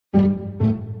刘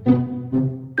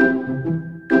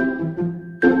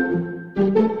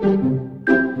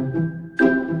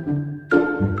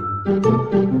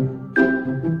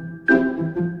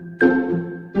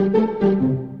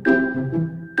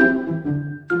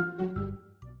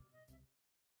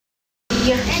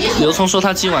聪说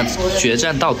他今晚决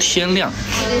战到天亮。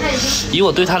以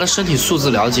我对他的身体素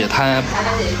质了解，他，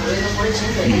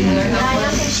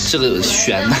这个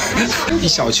悬的。一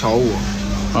小瞧我。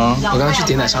啊！我刚刚去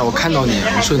点奶茶，我看到你，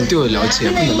我说你对我了解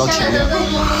不能到天亮。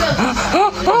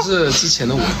但是之前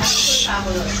的我，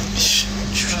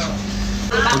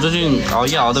我最近熬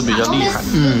夜熬得比较厉害。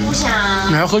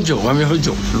你还喝酒？我还没喝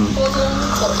酒。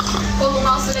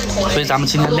所以咱们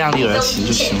今天量力而行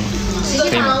就行了，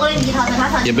可以吗？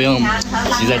也不用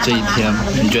急在这一天，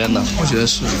你觉得呢？我觉得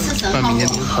是，不然明天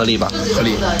合理吧？合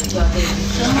理。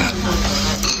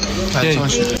对，上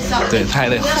学，对，太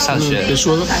累，上学。别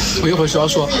说了，我一会儿学校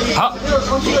说，好，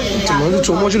怎么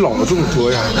周末就老了这么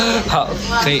多呀？好，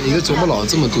可以，一个周末老了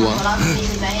这么多。